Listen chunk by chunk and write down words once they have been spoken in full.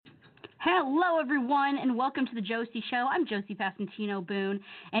Hello, everyone, and welcome to the Josie Show. I'm Josie Passantino Boone,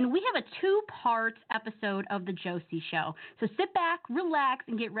 and we have a two-part episode of the Josie Show. So sit back, relax,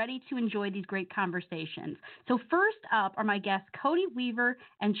 and get ready to enjoy these great conversations. So first up are my guests, Cody Weaver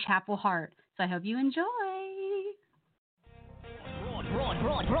and Hart. So I hope you enjoy.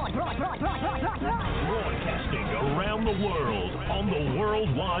 Broadcasting around the world on the World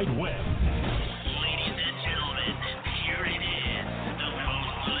Wide Web. Ladies and gentlemen, here it is, the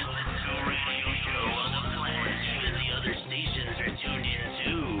most listened to radio show on the planet. Even the other stations are tuned in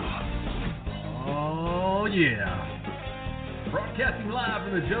too. Oh yeah. Broadcasting live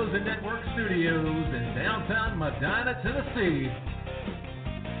from the Josie Network Studios in downtown Medina, Tennessee.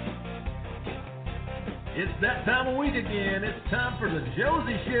 It's that time of week again. It's time for the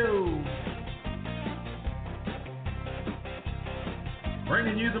Josie Show.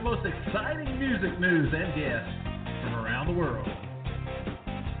 Bringing you the most exciting music news and guests from around the world.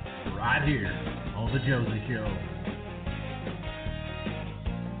 Right here on the Josie Show.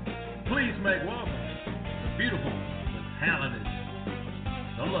 Please make welcome the beautiful, the talented,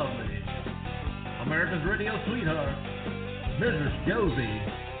 the lovely, America's radio sweetheart, Mrs. Josie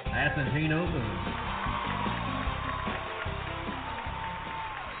Passantino Boone.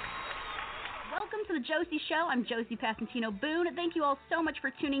 To the Josie Show. I'm Josie Passantino Boone. Thank you all so much for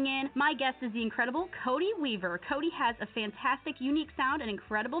tuning in. My guest is the incredible Cody Weaver. Cody has a fantastic, unique sound and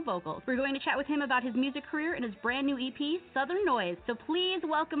incredible vocals. We're going to chat with him about his music career and his brand new EP, Southern Noise. So please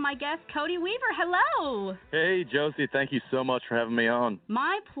welcome my guest, Cody Weaver. Hello. Hey, Josie. Thank you so much for having me on.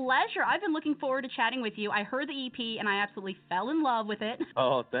 My pleasure. I've been looking forward to chatting with you. I heard the EP and I absolutely fell in love with it.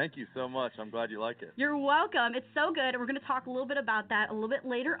 Oh, thank you so much. I'm glad you like it. You're welcome. It's so good. And we're going to talk a little bit about that a little bit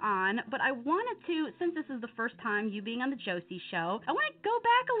later on. But I wanted to, since this is the first time you being on the Josie Show, I want to go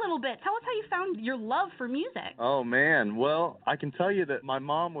back a little bit. Tell us how you found your love for music. Oh, man. Well, I can tell you that my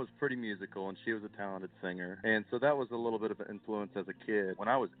mom was pretty musical, and she was a talented singer. And so that was a little bit of an influence as a kid. When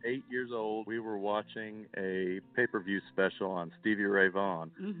I was 8 years old, we were watching a pay-per-view special on Stevie Ray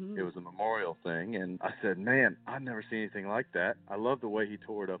Vaughan. Mm-hmm. It was a memorial thing, and I said, man, I've never seen anything like that. I love the way he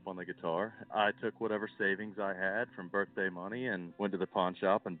tore it up on the guitar. I took whatever savings I had from birthday money and went to the pawn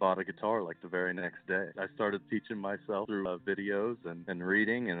shop and bought a guitar like the very next day. I started teaching myself through videos and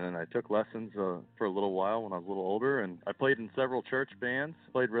reading, and then I took lessons for a little while when I was a little older, and I played in several church bands,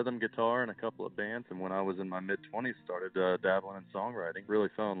 played rhythm guitar in a couple of bands, and when I was in my mid-20s, started dabbling in songwriting. Really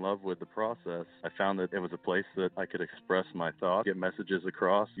fell in love with the process. I found that it was a place that I could express my thoughts, get messages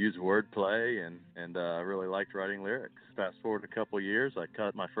across, use wordplay, and I really liked writing lyrics. Fast forward a couple of years, I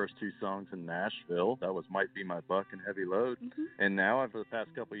cut my first 2 songs in Nashville. That was Might Be My Buck and Heavy Load. Mm-hmm. And now, for the past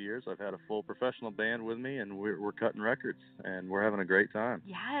couple of years, I've had a full professional band with me, and we're cutting records, and we're having a great time.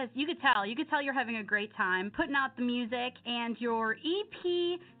 Yes, you could tell. You could tell you're having a great time putting out the music, and your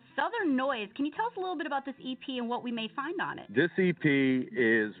EP, Southern Noise. Can you tell us a little bit about this EP and what we may find on it? This EP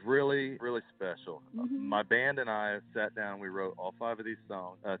is really, really special. Mm-hmm. My band and I sat down, we wrote all 5 of these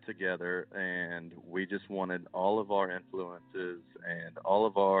songs together, and we just wanted all of our influences and all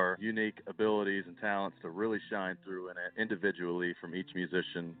of our unique abilities and talents to really shine through in it individually from each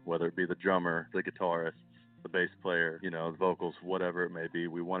musician, whether it be the drummer, the guitarist, the bass player, the vocals, whatever it may be.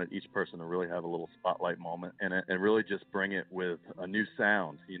 We wanted each person to really have a little spotlight moment in it and really just bring it with a new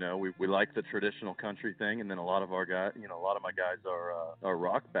sound. We like the traditional country thing, and then a lot of our guys, a lot of my guys are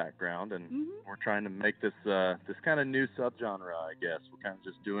rock background, and mm-hmm. we're trying to make this this kind of new subgenre, I guess. We're kind of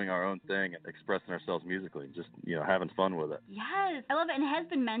just doing our own thing and expressing ourselves musically, just having fun with it. Yes, I love it, and it has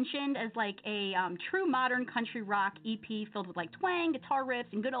been mentioned as like a true modern country rock EP filled with like twang, guitar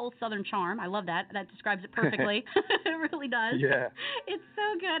riffs, and good old Southern charm. I love that. That describes it perfectly. It really does. Yeah. It's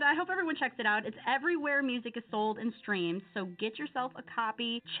so good. I hope everyone checks it out. It's everywhere music is sold and streamed, so get yourself a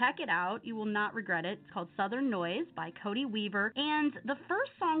copy. Check it out. You will not regret it. It's called Southern Noise by Cody Weaver. And the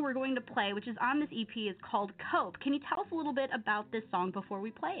first song we're going to play, which is on this EP, is called Cope. Can you tell us a little bit about this song before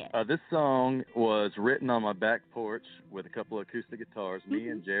we play it? This song was written on my back porch with a couple of acoustic guitars. Me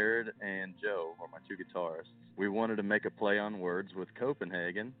Mm-hmm. and Jared and Joe are my 2 guitarists. We wanted to make a play on words with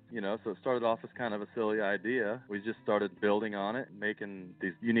Copenhagen, so it started off as kind of a silly idea. We just started building on it, making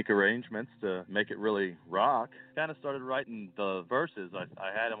these unique arrangements to make it really rock. Kind of started writing the verses. I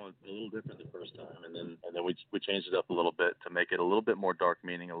had them a little different the first time, and then we changed it up a little bit to make it a little bit more dark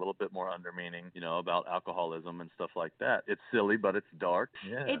meaning, a little bit more under meaning, about alcoholism and stuff like that. It's silly, but it's dark.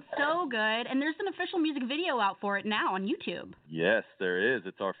 Yeah. It's so good, and there's an official music video out for it now on YouTube. Yes, there is.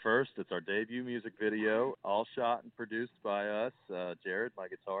 It's our debut music video, all shot and produced by us. Jared, my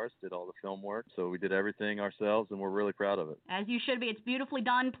guitarist, did all the film work, so we did everything ourselves, and we're really proud of it. As you should be. It's beautifully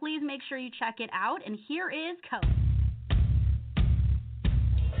done. Please make sure you check it out, and here is Cody.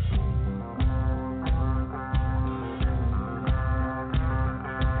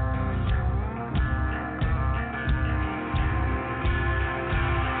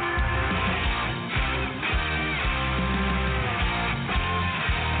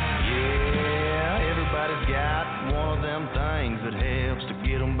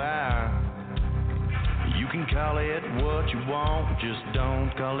 can call it what you want, just don't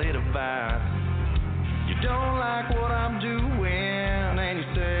call it a vice. You don't like what I'm doing, and you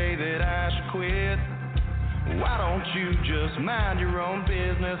say that I should quit. Why don't you just mind your own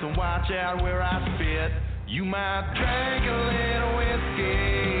business and watch out where I spit? You might drink a little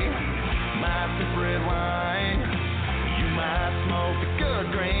whiskey, might sip red wine. You might smoke the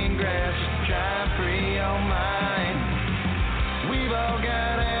good green grass, just try and free your mind. We've all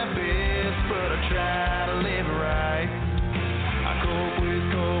got habits, but I try to live right. I cope with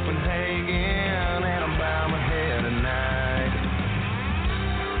Copenhagen, and I'm by my head at night.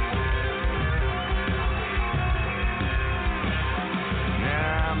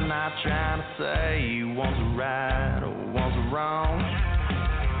 Now I'm not trying to say one's right or one's wrong.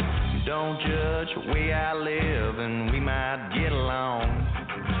 Don't judge the way I live, and we might get along.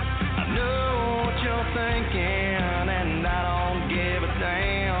 I know what you're thinking, and I don't give a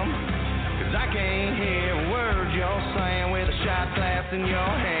damn, 'cause I can't hear a word you're saying with a shot glass in your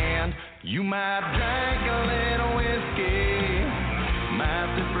hand. You might drink a little whiskey, might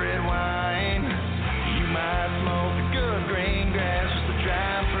sip red wine. You might smoke the good green grass just to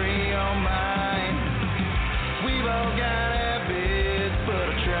try and free your mind. We've all got habits, but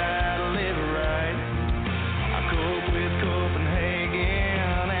I try to live right. I cope with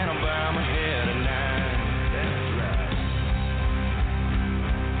Copenhagen, and I'm by my head at night. That's right.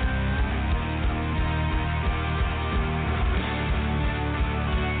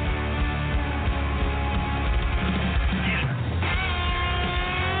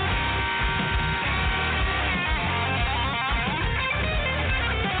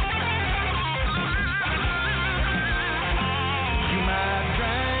 You might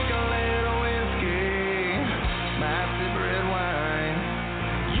drink a little whiskey, might sip red wine.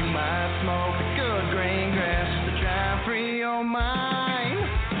 You might smoke the good green grass just to try and free your mind.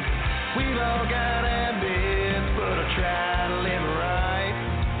 We've all got habits, but I try to live right.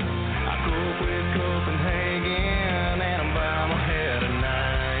 I cope with Copenhagen, and I'm by my head at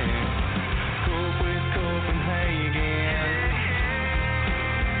night. Cope with Copenhagen.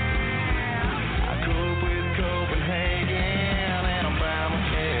 I cope with Copenhagen, and I'm by my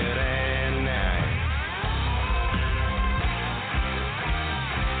head at night.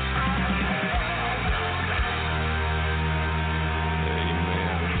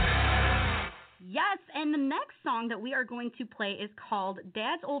 Yes, and the next song that we are going to play is called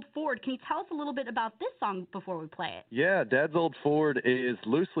Dad's Old Ford. Can you tell us a little bit about this song before we play it? Yeah, Dad's Old Ford is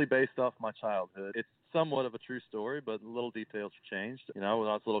loosely based off my childhood. It's somewhat of a true story, but little details have changed. You know, when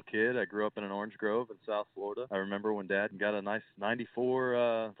I was a little kid, I grew up in an orange grove in South Florida. I remember when Dad got a nice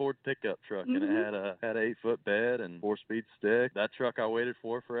 94 Ford pickup truck, and it had an 8-foot bed and 4-speed stick. That truck I waited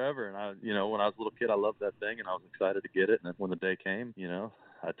for forever, and when I was a little kid, I loved that thing, and I was excited to get it. And then when the day came,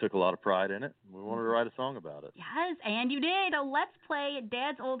 I took a lot of pride in it. We wanted to write a song about it. Yes, and you did. Let's play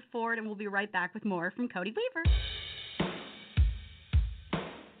Dad's Old Ford, and we'll be right back with more from Cody Weaver.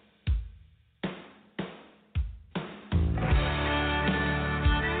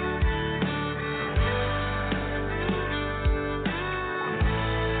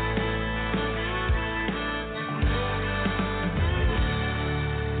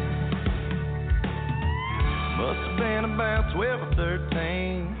 Must have been about 12 or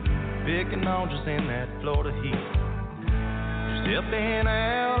 13, picking oranges in that Florida heat. Just helping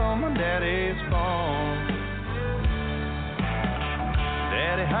out on my daddy's farm.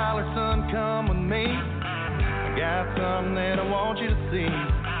 Daddy hollered, son, come with me. I got something that I want you to see.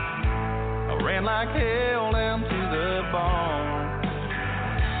 I ran like hell down to the barn.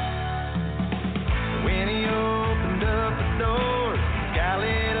 When he opened up the door, the sky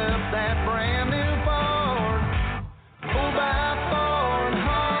lit up that brand new Ford. 4x4 and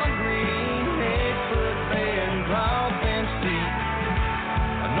Holland green, 8-foot bed and cloth bench seat.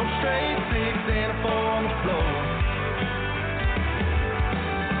 No straight 6 and a 4 on the floor.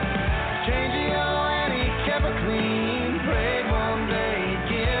 Changed the oil and he kept her clean. Prayed one day he'd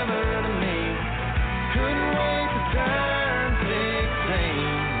give her to me. Couldn't wait to turn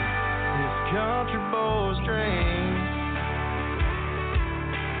 16. This country boy's dream.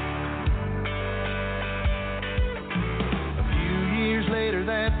 A few years later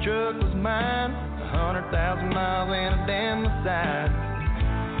that truck was mine. 100,000 miles and a dam beside.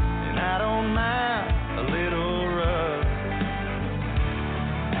 And I don't mind a little rust.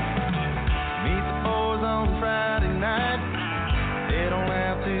 Meet the boys on Friday night. Head on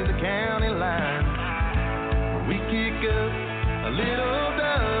out to the county line, where we kick up a little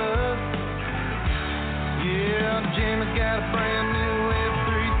dust. Yeah, Jimmy's got a brand new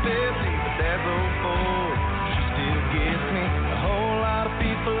F-350, but that's old Ford. She still gets me. A whole lot of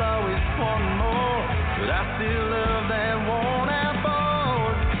people always wanting more, but I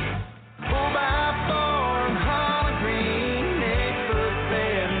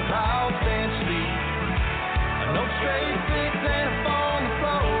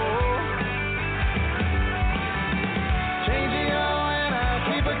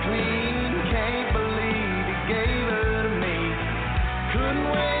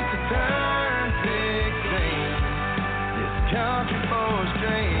wait to turn 16. This country boy's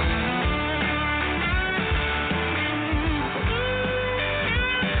dream.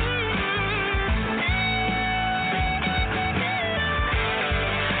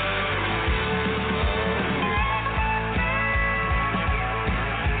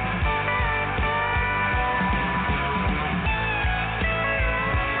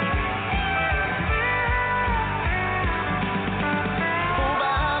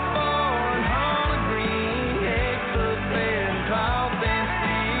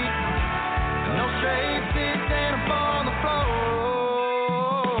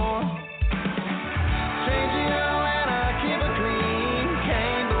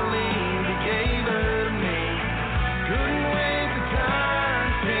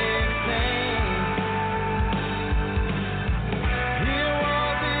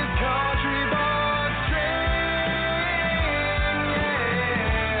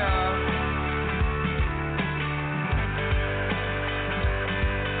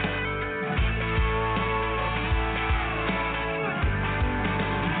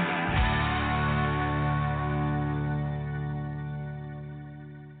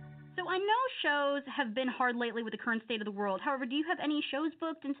 Have been hard lately with the current state of the world. However, do you have any shows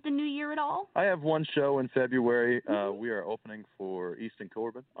booked into the new year at all? I have one show in February. We are opening for Easton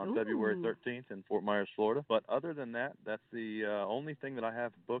Corbin on February 13th in Fort Myers, Florida. But other than that, that's the only thing that I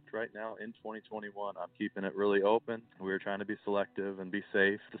have booked right now in 2021. I'm keeping it really open. We're trying to be selective and be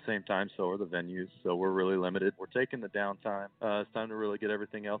safe. At the same time, so are the venues. So we're really limited. We're taking the downtime. It's time to really get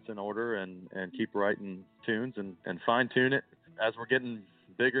everything else in order and keep writing tunes and fine-tune it. As we're getting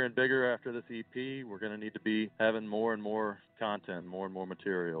bigger and bigger after this EP, we're going to need to be having more and more content, more and more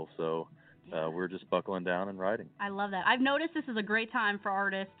material. So we're just buckling down and writing. I love that. I've noticed this is a great time for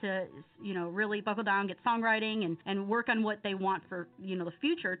artists to, really buckle down, get songwriting, and work on what they want for, the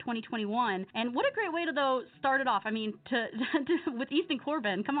future, 2021. And what a great way to, though, start it off. I mean, with Easton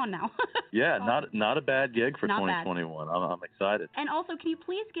Corbin. Come on now. Yeah, not a bad gig for 2021. I'm excited. And also, can you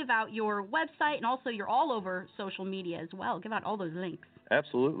please give out your website and also your all over social media as well? Give out all those links.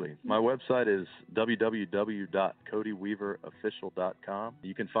 Absolutely. My website is www.codyweaverofficial.com.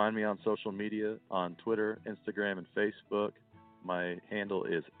 You can find me on social media on Twitter, Instagram, and Facebook. My handle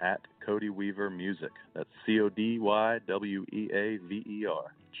is @CodyWeaverMusic. That's CodyWeaver.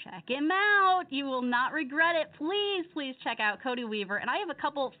 Check him out. You will not regret it. Please check out Cody Weaver. And I have a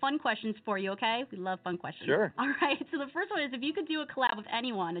couple fun questions for you, okay? We love fun questions. Sure. All right. So the first one is, if you could do a collab with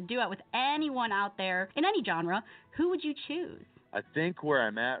anyone, a duet with anyone out there in any genre, who would you choose? I think where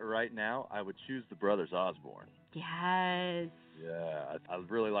I'm at right now, I would choose the Brothers Osborne. Yes. Yeah, I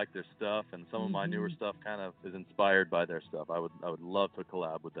really like their stuff, and some of my newer stuff kind of is inspired by their stuff. I would love to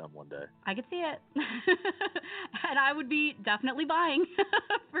collab with them one day. I could see it. And I would be definitely buying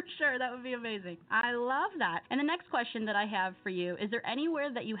for sure. That would be amazing. I love that. And the next question that I have for you, is there anywhere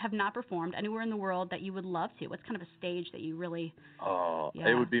that you have not performed, anywhere in the world that you would love to? What's kind of a stage that you really...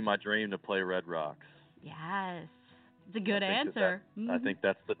 It would be my dream to play Red Rocks. Yes. It's a good answer. I think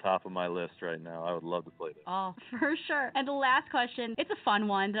that's the top of my list right now. I would love to play this. Oh, for sure. And the last question, it's a fun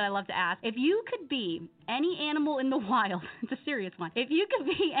one that I love to ask. If you could be any animal in the wild, it's a serious one. If you could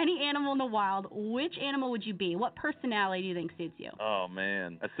be any animal in the wild, which animal would you be? What personality do you think suits you? Oh,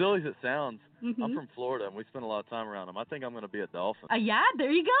 man. As silly as it sounds, I'm from Florida, and we spend a lot of time around them. I think I'm going to be a dolphin. Yeah,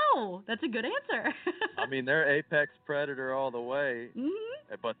 there you go. That's a good answer. I mean, they're apex predator all the way,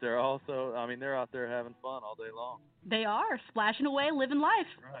 but they're also, they're out there having fun all day long. They are, splashing away, living life.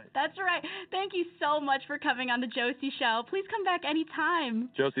 Right. That's right. Thank you so much for coming on the Josie Show. Please come back anytime.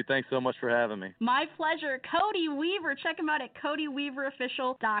 Josie, thanks so much for having me. My pleasure. Cody Weaver. Check him out at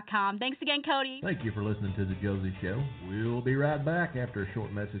CodyWeaverOfficial.com. Thanks again, Cody. Thank you for listening to the Josie Show. We'll be right back after a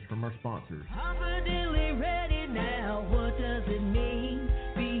short message from our sponsors. Confidently ready now, what does it mean?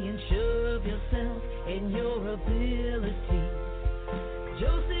 Being sure of yourself and your ability.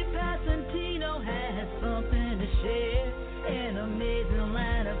 Josie Passantino has something to share, an amazing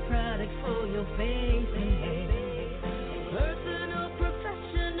line of products for your face and hair. Personal,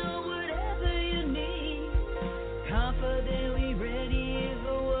 professional, whatever you need. Confidently ready is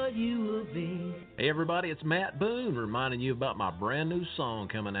what you will be. Hey everybody, it's Matt Boone reminding you about my brand new song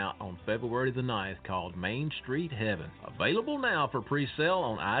coming out on February the 9th called Main Street Heaven. Available now for pre-sale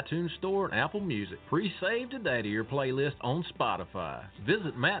on iTunes Store and Apple Music. Pre-save today to your playlist on Spotify.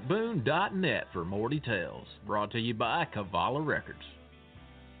 Visit mattboone.net for more details. Brought to you by Kavala Records.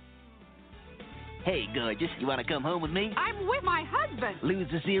 Hey, gorgeous, you want to come home with me? I'm with my husband.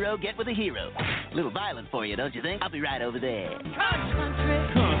 Lose a zero, get with a hero. A little violent for you, don't you think? I'll be right over there.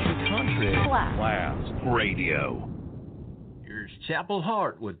 Country. Blast Radio. You're Chapel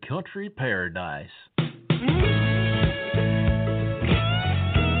Hart with Country Paradise.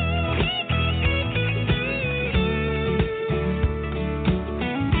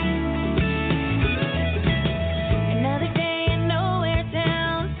 Another day in nowhere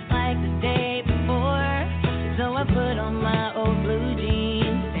town, like the day before. So I put on my old blue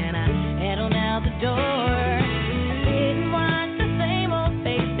jeans and I head on out the door. Sit and watch the same old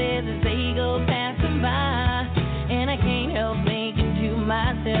faces as they go passing by, and I can't help thinking to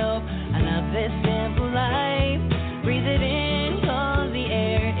myself, I love this simple life. Breathe it in 'cause the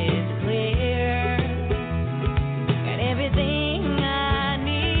air is clear. Got everything I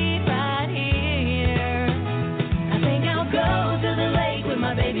need right here. I think I'll go to the lake with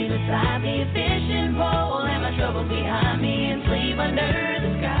my baby beside me, a fishing pole and my troubles behind me, and sleep under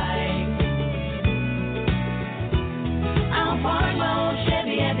the sky. I'll park my old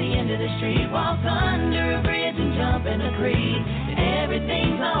Chevy at the end of the street, walk under a bridge and jump in a creek.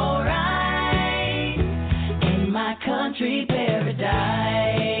 Everything's alright in my country paradise.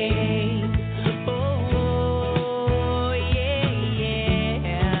 Oh, yeah,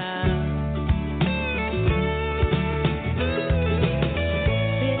 yeah.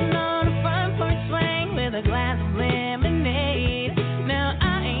 Sitting on a front porch swing with a glass of lemonade. Now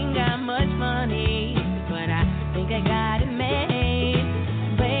I ain't got much money, but I think I got it made.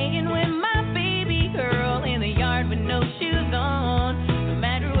 Playing with my baby girl in the yard with no shoes on. No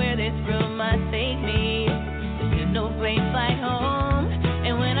matter where this road might take me, there's still no place like home.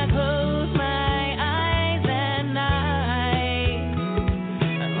 And when I close my eyes at night,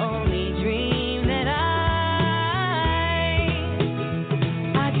 I only dream that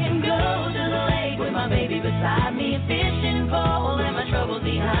I can go to the lake with my baby beside me, a fishing pole and my troubles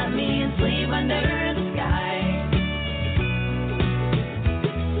behind me, and sleep under the sky.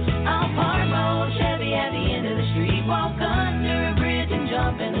 I'll park my old Chevy at the end of the street, walk under a bridge and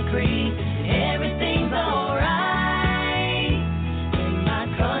jump in a creek. Everything's alright in my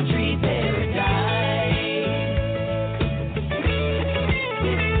country paradise.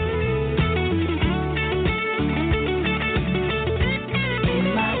 In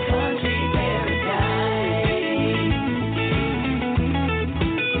my country paradise.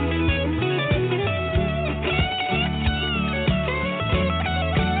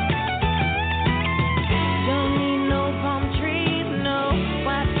 Don't need no palm trees, no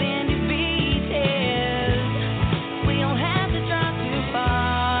white sandy beaches. We don't have to drive too far.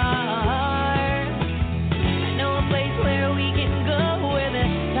 I know a place where we can go, where the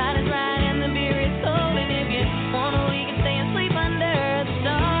tide is right and the beer is cold. And if you wanna, we can stay and sleep under the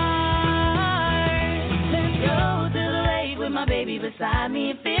stars. Let's go to the lake with my baby beside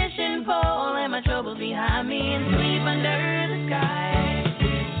me, a fishing pole and my troubles behind me, and sleep under the sky.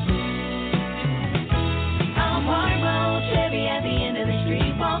 I'll park my old Chevy at the end of the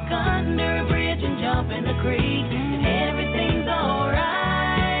street, walk under a bridge and jump in the creek. And everything's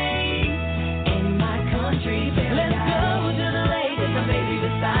alright in my country paradise. Let's go to the lake with my baby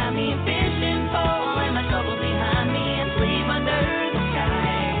beside me, a fishing pole and my troubles behind me, and sleep under the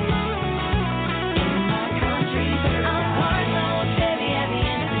sky. In my country paradise. I'll park my old Chevy at the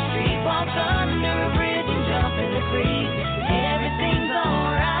end of the street, walk under a bridge and jump in the creek. Everything's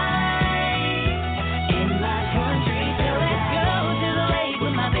alright in my country paradise. Let's go to the lake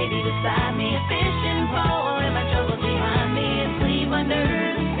with my baby beside me, a fishing pole and my troubles behind me, and sleep under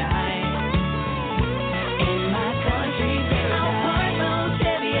the sky. In my country paradise. I'll park my old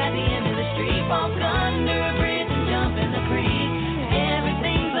Chevy at the end of the street, walk under a bridge and jump in the creek.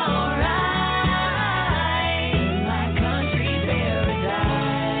 Everything's alright in my country paradise.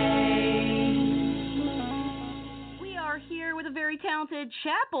 We are here with a very talented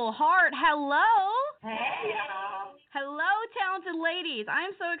Chapel Hart. Hello. Hey, y'all. Hello, talented ladies.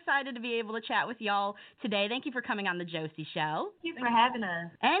 I'm so excited to be able to chat with y'all today. Thank you for coming on the Josie Show. Thank you for having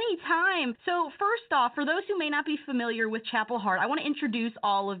us. Anytime. So first off, for those who may not be familiar with Chapel Hart, I want to introduce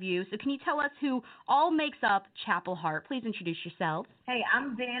all of you. So can you tell us who all makes up Chapel Hart? Please introduce yourselves. Hey,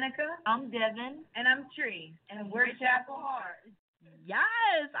 I'm Danica. I'm Devin. And I'm Tree. And we're Chapel Hart.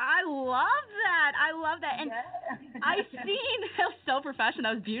 Yes, I love that. I love that. And I've seen, that was so professional.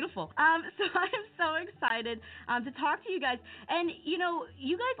 That was beautiful. So I'm so excited to talk to you guys. And, you know,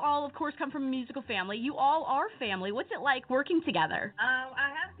 you guys all, of course, come from a musical family. You all are family. What's it like working together?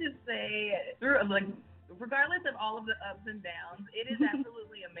 I have to say, regardless of all of the ups and downs, it is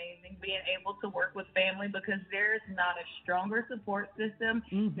absolutely amazing being able to work with family because there's not a stronger support system.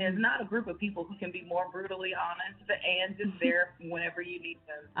 There's not a group of people who can be more brutally honest and just there whenever you need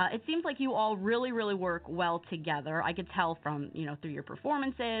them. It seems like you all really, really work well together. I could tell from, through your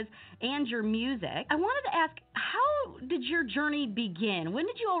performances and your music. I wanted to ask, how did your journey begin? When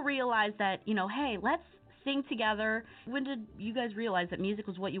did you all realize that, hey, let's sing together? When did you guys realize that music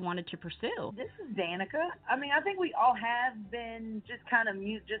was what you wanted to pursue? This is Danica. I mean, I think we all have been just kind of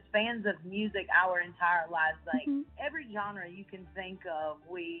just fans of music our entire lives. Like every genre you can think of,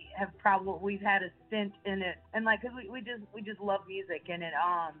 we've had a stint in it, and like 'cause we just love music.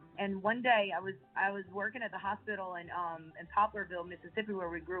 And one day I was working at the hospital in Poplarville, Mississippi, where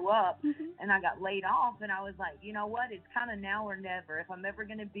we grew up, and I got laid off, and I was like, you know what? It's kind of now or never. If I'm ever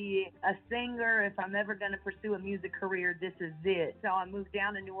going to be a singer, if I'm ever going to pursue a music career, this is it. So I moved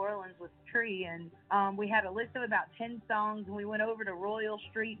down to New Orleans with Tree, and we had a list of about 10 songs, and we went over to Royal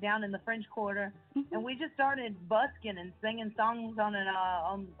Street down in the French Quarter, and we just started busking and singing songs on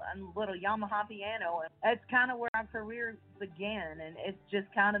a little Yamaha piano. And that's kind of where our career began, and it's just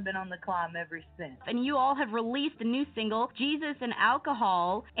kind of been on the climb ever since. And you all have released a new single, Jesus and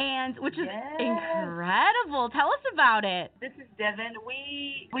Alcohol, which is incredible. Tell us about it. This is Devin.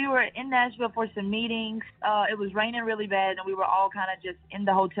 We were in Nashville for some meetings. It was raining really bad, and we were all kind of just in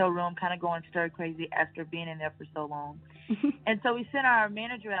the hotel room, kind of going stir crazy after being in there for so long. And so we sent our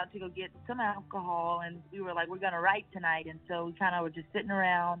manager out to go get some alcohol, and we were like, we're going to write tonight. And so we kind of were just sitting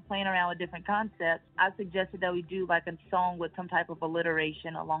around, playing around with different concepts. I suggested that we do like a song with some type of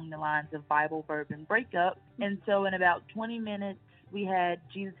alliteration along the lines of Bible, verb, and breakup. And so in about 20 minutes, we had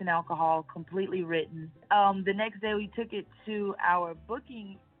Jesus and Alcohol completely written. The next day, we took it to our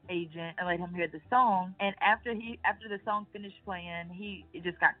booking agent and let him hear the song. And after the song finished playing, it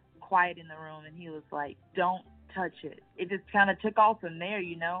just got quiet in the room, and he was like, "Don't touch it." It just kind of took off from there,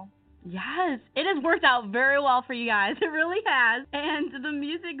 Yes, it has worked out very well for you guys. It really has. And the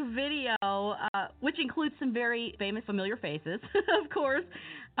music video, which includes some very famous, familiar faces, of course.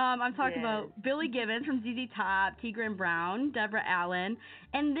 I'm talking about Billy Gibbons from ZZ Top, T. Graham Brown, Deborah Allen.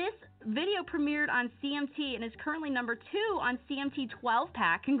 And this video premiered on CMT and is currently number 2 on CMT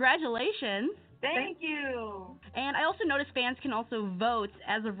 12-pack. Congratulations. Thank you. And I also noticed fans can also vote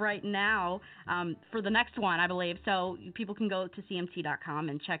as of right now for the next one, I believe. So people can go to CMT.com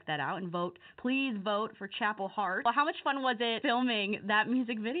and check that out and vote. Please vote for Chapel Hart. Well, how much fun was it filming that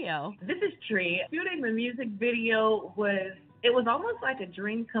music video? This is Tree. Shooting the music video was almost like a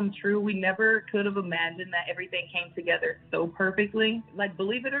dream come true. We never could have imagined that everything came together so perfectly. Like,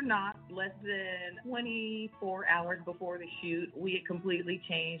 believe it or not, less than 24 hours before the shoot, we had completely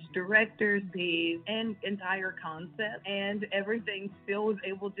changed directors, beats, and entire concept, and everything still was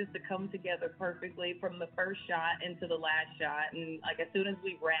able just to come together perfectly from the first shot into the last shot. And like as soon as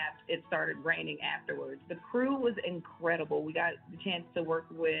we wrapped, it started raining afterwards. The crew was incredible. We got the chance to work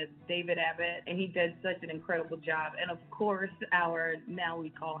with David Abbott, and he did such an incredible job. And of course, now we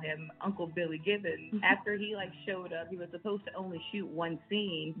call him Uncle Billy Gibbons. After he showed up, he was supposed to only shoot one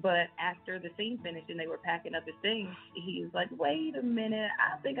scene, but after the scene finished and they were packing up his things, he was like, wait a minute,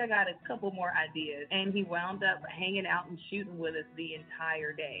 I think I got a couple more ideas. And he wound up hanging out and shooting with us the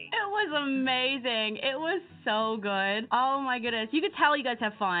entire day. It was amazing. It was so good. Oh my goodness. You could tell you guys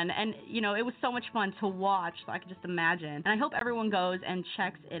have fun, and it was so much fun to watch, so I could just imagine. And I hope everyone goes and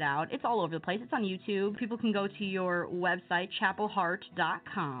checks it out. It's all over the place. It's on YouTube. People can go to your website,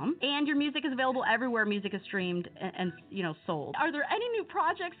 chapelhart.com, and your music is available everywhere music is streamed and sold. Are there any new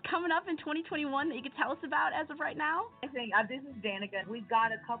projects coming up in 2021 that you could tell us about as of right now? I think this is Danica. We've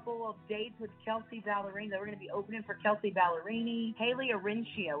got a couple of dates with Kelsey Ballerini that we're going to be opening for Kelsey Ballerini. Haley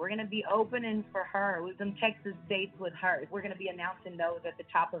Arencio, we're going to be opening for her with some Texas dates with her. We're going to be announcing those at the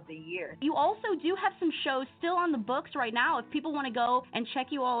top of the year. You also do have some shows still on the books right now. If people want to go and check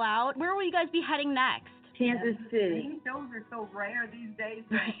you all out, where will you guys be heading next? Kansas City. These shows are so rare these days.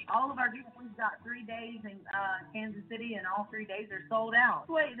 All of our groups, we've got 3 days in Kansas City, and all 3 days are sold out.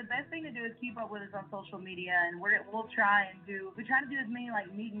 Wait, the best thing to do is keep up with us on social media, and we'll try to do as many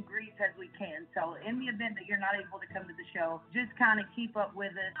meet and greets as we can. So in the event that you're not able to come to the show, just kind of keep up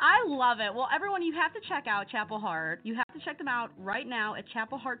with us. I love it. Well, everyone, you have to check out Chapel Hart. You have to check them out right now at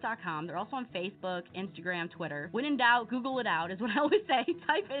chapelhart.com. They're also on Facebook, Instagram, Twitter. When in doubt, Google it out is what I always say.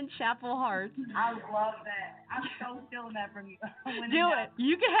 Type in Chapel Hart. I love that. that. I'm so stealing that from you. Do it.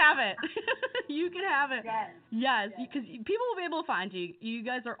 You can have it. You can have it. Yes. Because people will be able to find you. You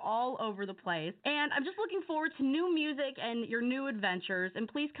guys are all over the place. And I'm just looking forward to new music and your new adventures. And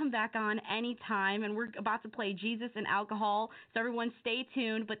please come back on anytime. And we're about to play Jesus and Alcohol. So everyone stay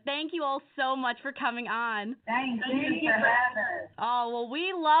tuned. But thank you all so much for coming on. Thank you for having us. Oh, well,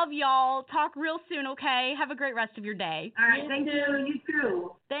 we love y'all. Talk real soon, okay? Have a great rest of your day. All right. Thank you. You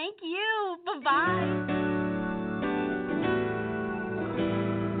too. Thank you. Bye-bye.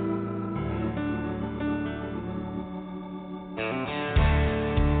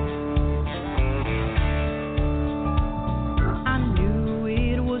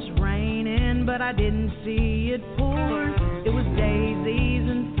 But I didn't see it pour. It was daisies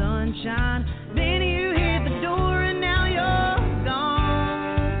and sunshine. Then you hit the door and now you're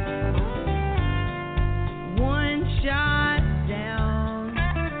gone. One shot down.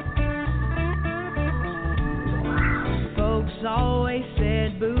 Folks always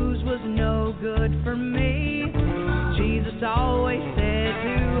said booze was no good for me. Jesus always said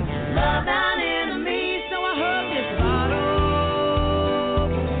to love thine enemies. So I hugged this bottle.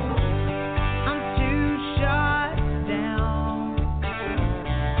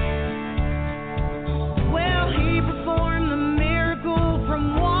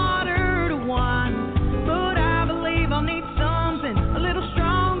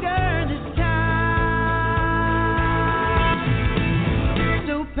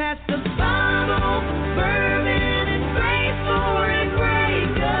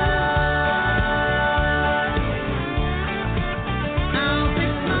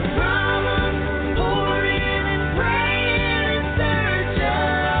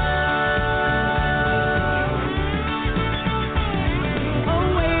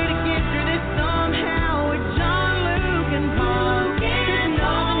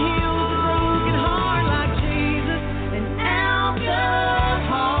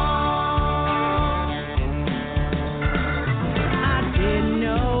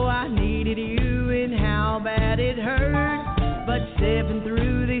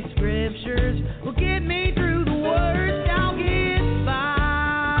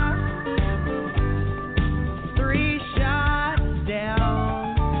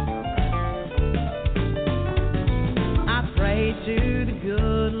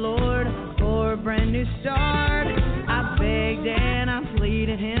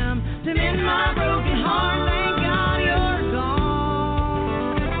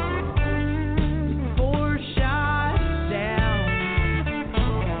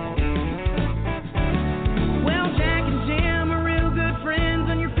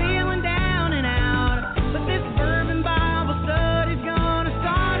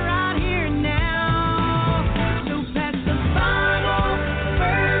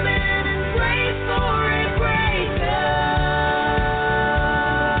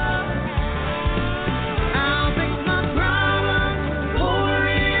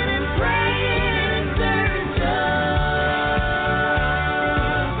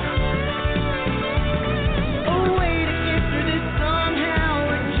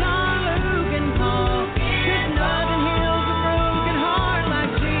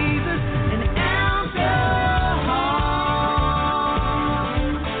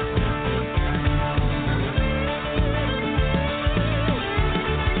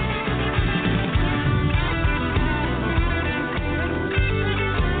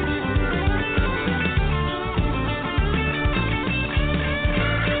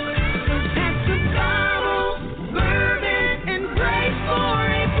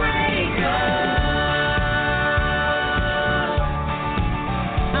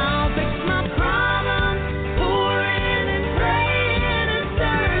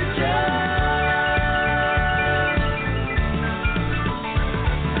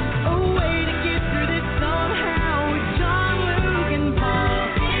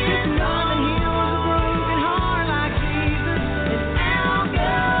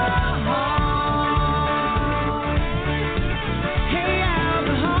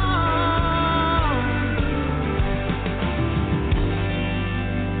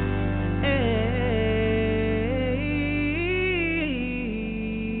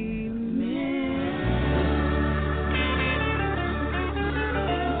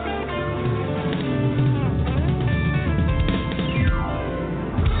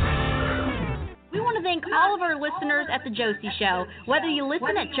 at The Josie Show. Whether you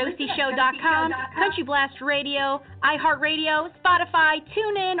listen at josieshow.com, Country Blast Radio, iHeartRadio, Spotify,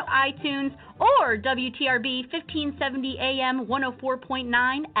 TuneIn, iTunes, or WTRB 1570 AM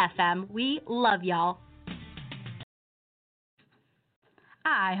 104.9 FM. We love y'all.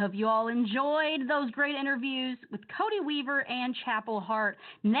 I hope you all enjoyed those great interviews with Cody Weaver and Chapel Hart.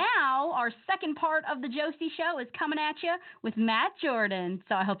 Now, our second part of the Josie Show is coming at you with Matt Jordan,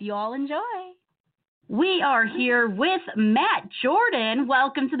 so I hope you all enjoy. We are here with Matt Jordan.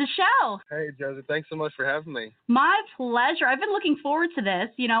 Welcome to the show. Hey, Josie, thanks so much for having me. My pleasure. I've been looking forward to this,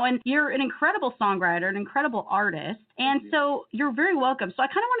 and you're an incredible songwriter, an incredible artist, and so you're very welcome. So I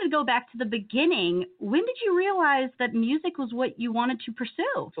kind of wanted to go back to the beginning. When did you realize that music was what you wanted to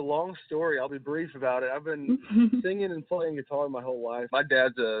pursue? It's a long story. I'll be brief about it. I've been singing and playing guitar my whole life. My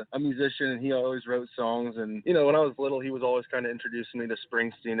dad's a musician, and he always wrote songs, and, when I was little, he was always kind of introducing me to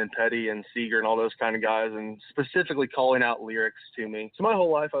Springsteen and Petty and Seeger and all those kind of guys, and specifically calling out lyrics to me. So my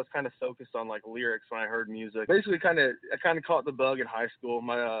whole life I was kind of focused on like lyrics when I heard music. Basically I kind of caught the bug in high school.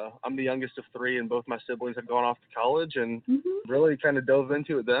 I'm the youngest of three, and both my siblings had gone off to college, and really kind of dove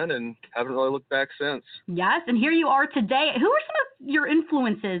into it then and haven't really looked back since. Yes, and here you are today. Who are some of your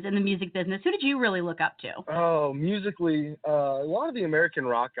influences in the music business? Who did you really look up to? Oh, musically, a lot of the American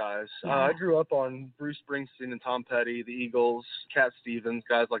rock guys. Yeah. I grew up on Bruce Springsteen and Tom Petty, the Eagles, Cat Stevens,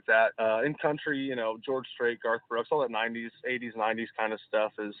 guys like that. In country, George Strait, Garth Brooks, all that 90s, 80s, 90s kind of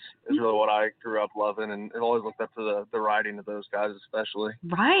stuff is really what I grew up loving, and I've always looked up to the writing of those guys especially.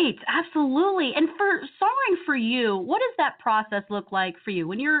 Right, absolutely. And for songwriting for you, what does that process look like for you?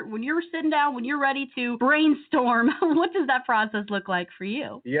 When you're sitting down, when you're ready to brainstorm, what does that process look like for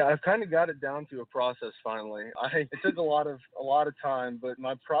you? Yeah, I've kind of got it down to a process finally. It took a lot of time, but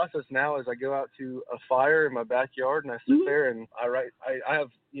my process now is I go out to a fire in my backyard and I sit there and I write. I have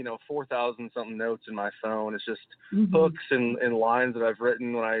 4,000 something notes in my phone. It's just hooks and lines that I've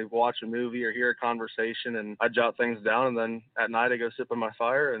written when I watch a movie or hear a conversation, and I jot things down, and then at night I go sit by my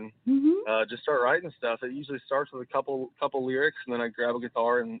fire and just start writing stuff. It usually starts with a couple lyrics, and then I grab a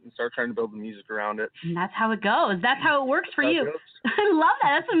guitar and start trying to build the music around it. And that's how it goes. That's how it works for you. I love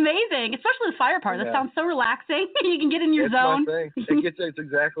that. That's amazing. Especially the fire part. That sounds so relaxing. You can get in your zone. My thing. It's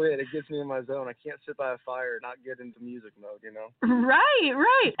exactly it. It gets me in my zone. I can't sit by a fire and not get into music mode,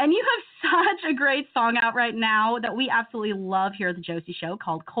 Right. And you have such a great song out right now that we absolutely love here at the Josie Show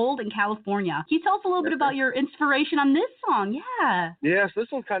called Cold in California. Can you tell us a little bit about your inspiration on this song? Yeah. Yeah, so this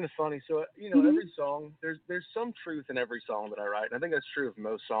one's kind of funny. So, every song, there's some truth in every song that I write. And I think that's true of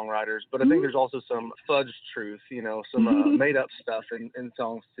most songwriters, but I think there's also some fudged truth, some made up stuff in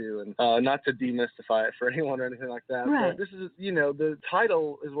songs too. And not to demystify it for anyone or anything like that. Right. But this is, the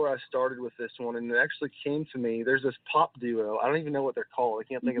title is where I started with this one. And it actually came to me. There's this pop duo. I don't even know what they're called. I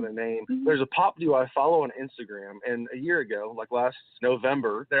can't think of their name. There's a pop duo I follow on Instagram, and a year ago, like last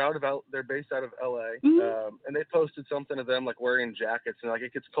November, they're based out of LA, and they posted something of them like wearing jackets, and like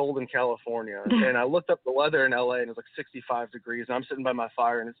it gets cold in California. And I looked up the weather in LA, and it was like 65 degrees, and I'm sitting by my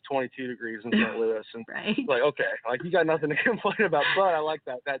fire, and it's 22 degrees in St. Louis, and like, okay, like you got nothing to complain about, but I like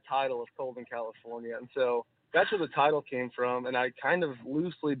that title of Cold in California, and so that's where the title came from, and I kind of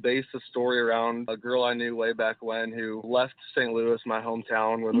loosely based the story around a girl I knew way back when who left St. Louis, my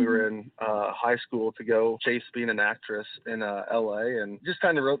hometown, when we were in high school to go chase being an actress in L.A., and just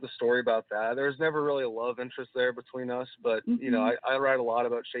kind of wrote the story about that. There was never really a love interest there between us, but, I write a lot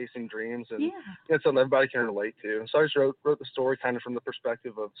about chasing dreams, and it's something everybody can relate to. So I just wrote the story kind of from the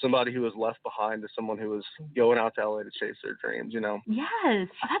perspective of somebody who was left behind to someone who was going out to L.A. to chase their dreams, Yes,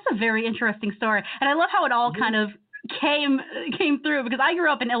 that's a very interesting story. And I love how it all kind of came through, because I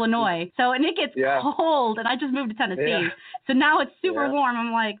grew up in Illinois, and it gets cold, and I just moved to Tennessee, so now it's super warm.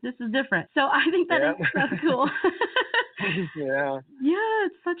 I'm like, this is different. So I think that's cool. Yeah,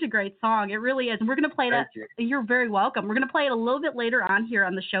 it's such a great song. It really is. And we're going to play that. You're very welcome. We're going to play it a little bit later on here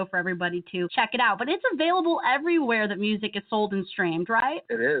on the show for everybody to check it out. But it's available everywhere that music is sold and streamed, right?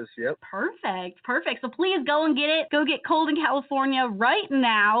 It is, yep. Perfect. So please go and get it. Go get Cold in California right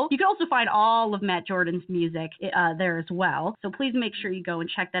now. You can also find all of Matt Jordan's music there as well. So please make sure you go and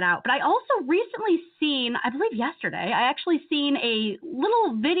check that out. But I also recently seen, I believe yesterday, I actually seen a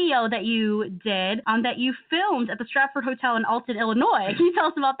little video that you did that you filmed at the Stratford Hotel in Alton, Illinois. Can you tell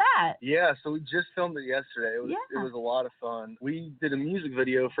us about that? Yeah, so we just filmed it yesterday. It was a lot of fun. We did a music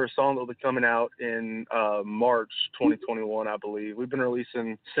video for a song that will be coming out in March 2021, I believe. We've been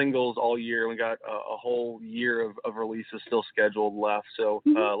releasing singles all year. We got a whole year of releases still scheduled left. So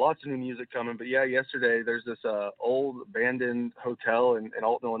lots of new music coming. But yeah, yesterday there's this old abandoned hotel in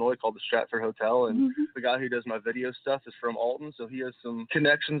Alton, Illinois called the Stratford Hotel. And the guy who does my video stuff is from Alton. So he has some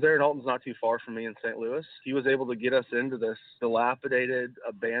connections there. And Alton's not too far from me in St. Louis. He was able to get us into this dilapidated,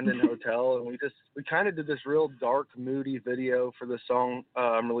 abandoned hotel, and we kind of did this real dark, moody video for this song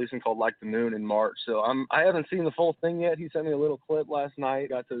I'm releasing called Like the Moon in March. So I haven't seen the full thing yet. He sent me a little clip last night.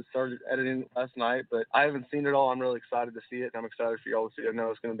 Got to start editing last night, but I haven't seen it all. I'm really excited to see it. I'm excited for y'all to see it. I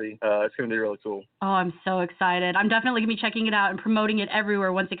know it's gonna be really cool. Oh, I'm so excited. I'm definitely gonna be checking it out and promoting it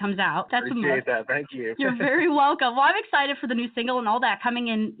everywhere once it comes out. That's Appreciate that. Thank you. You're very welcome. Well, I'm excited for the new single and all that coming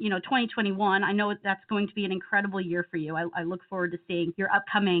in, 2021. I know that's going to be an incredible year for you. I look forward to seeing your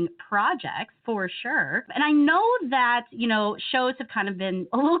upcoming projects for sure. And I know that, shows have kind of been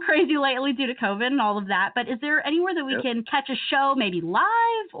a little crazy lately due to COVID and all of that, but is there anywhere that we can catch a show maybe live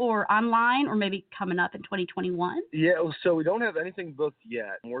or online or maybe coming up in 2021? Yeah, so we don't have anything booked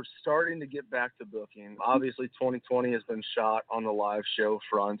yet. We're starting to get back to booking. Obviously, 2020 has been shot on the live show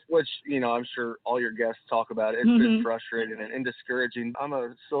front, which, I'm sure all your guests talk about. It's been frustrating and discouraging. I'm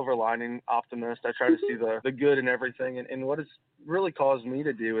a silver lining optimist. I try to see the good in everything. And what it's really caused me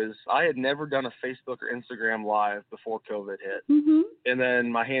to do is I had never done a Facebook or Instagram live before COVID hit. And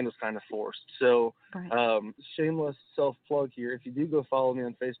then my hand was kind of forced. So shameless self-plug here. If you do go follow me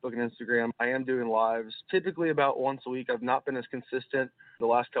on Facebook and Instagram, I am doing lives typically about once a week. I've not been as consistent the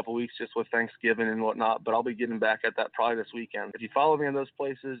last couple of weeks just with Thanksgiving and whatnot, but I'll be getting back at that probably this weekend. If you follow me in those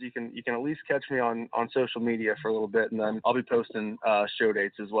places, you can at least catch me on social media for a little bit, and then I'll be posting show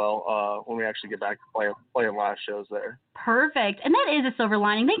dates as well when we actually get back to playing live shows there. Perfect. And that is a silver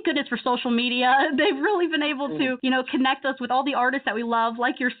lining. Thank goodness for social media. They've really been able to, connect us with all the artists that we love,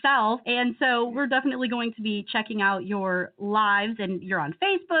 like yourself. And so we're definitely going to be checking out your lives. And you're on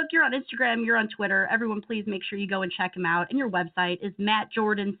Facebook, you're on Instagram, you're on Twitter. Everyone, please make sure you go and check him out. And your website is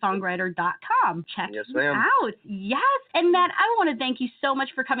mattjordansongwriter.com. Check him out. Yes. And Matt, I want to thank you so much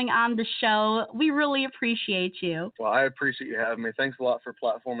for coming on the show. We really appreciate you. Well, I appreciate you having me. Thanks a lot for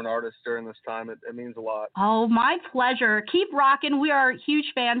platforming artists during this time. It means a lot. Oh, my pleasure. Keep rocking. We are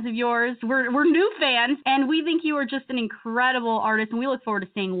huge fans of yours. We're new fans, and we think you are just an incredible artist, and we look forward to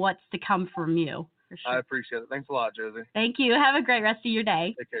seeing what's to come from you. For sure. I appreciate it. Thanks a lot, Josie. Thank you. Have a great rest of your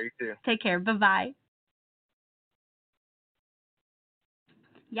day. Take care. You too. Take care. Bye-bye.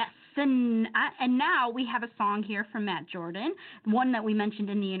 Yes, and now we have a song here from Matt Jordan, one that we mentioned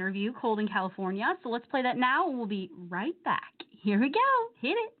in the interview, Cold in California. So let's play that now, and we'll be right back. Here we go.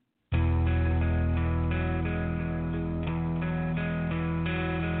 Hit it.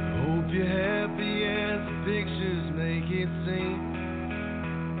 Hope you're happy as the pictures make it seem.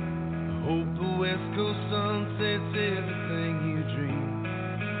 I hope the West Coast sunset's everything you dream.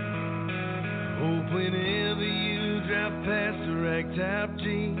 I hope whenever you drive past a ragtop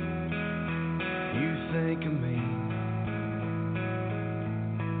Jeep, you think of me.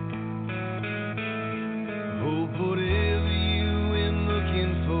 I hope whatever you went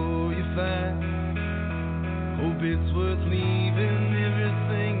looking for you find. Hope it's worth leaving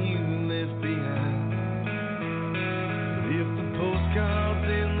everything you left behind. But if the postcards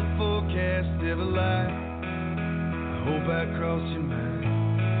in the forecast ever lie, I hope I cross your mind.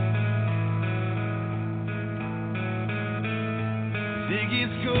 It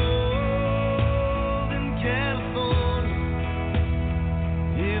gets cold in California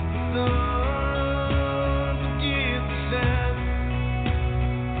if the sun forgets to shine.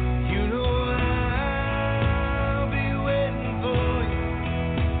 You know I'll be waiting for you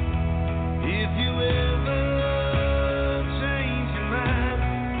if you ever change your mind.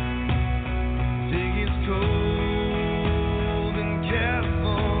 It gets cold in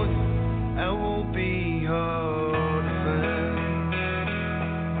California, I won't be hard to find.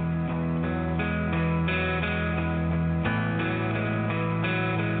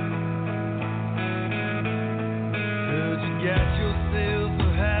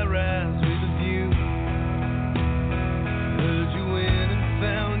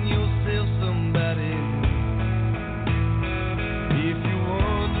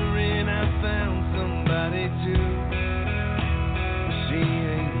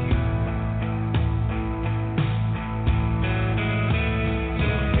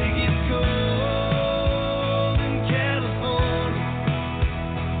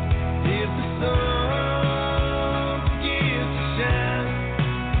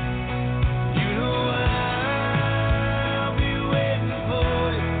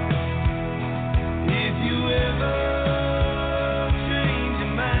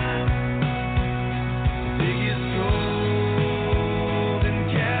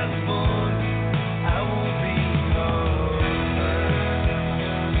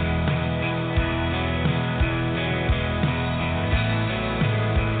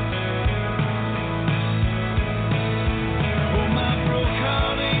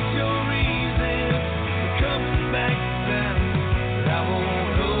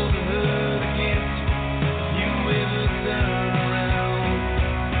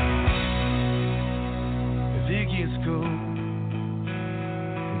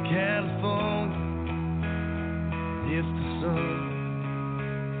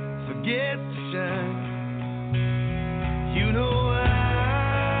 gets to shine. You know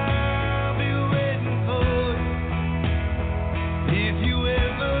I'll be waiting for you if you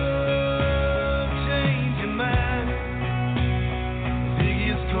ever change your mind. If it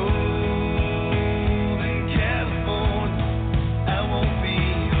gets cold in California, I won't be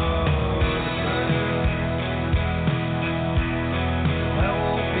hard to find. I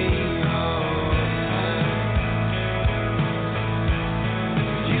won't be hard to find.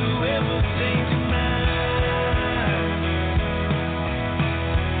 If you ever change your mind,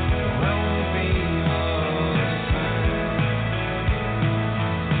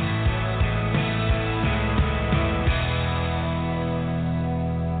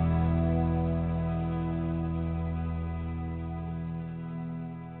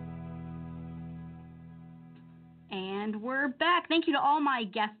 And we're back. Thank you to all my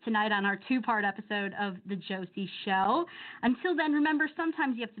guests tonight on our two-part episode of The Josie Show. Until then, remember,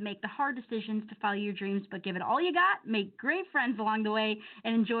 sometimes you have to make the hard decisions to follow your dreams, but give it all you got, make great friends along the way,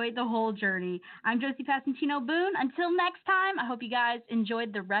 and enjoy the whole journey. I'm Josie Passantino Boone. Until next time, I hope you guys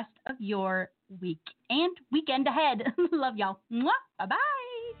enjoyed the rest of your week and weekend ahead. Love y'all. Mwah. Bye-bye.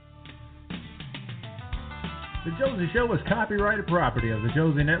 The Josie Show is copyrighted property of the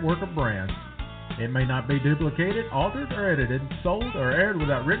Josie Network of Brands. It may not be duplicated, altered, or edited, sold, or aired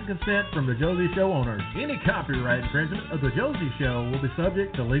without written consent from the Josie Show owners. Any copyright infringement of the Josie Show will be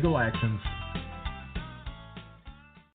subject to legal actions.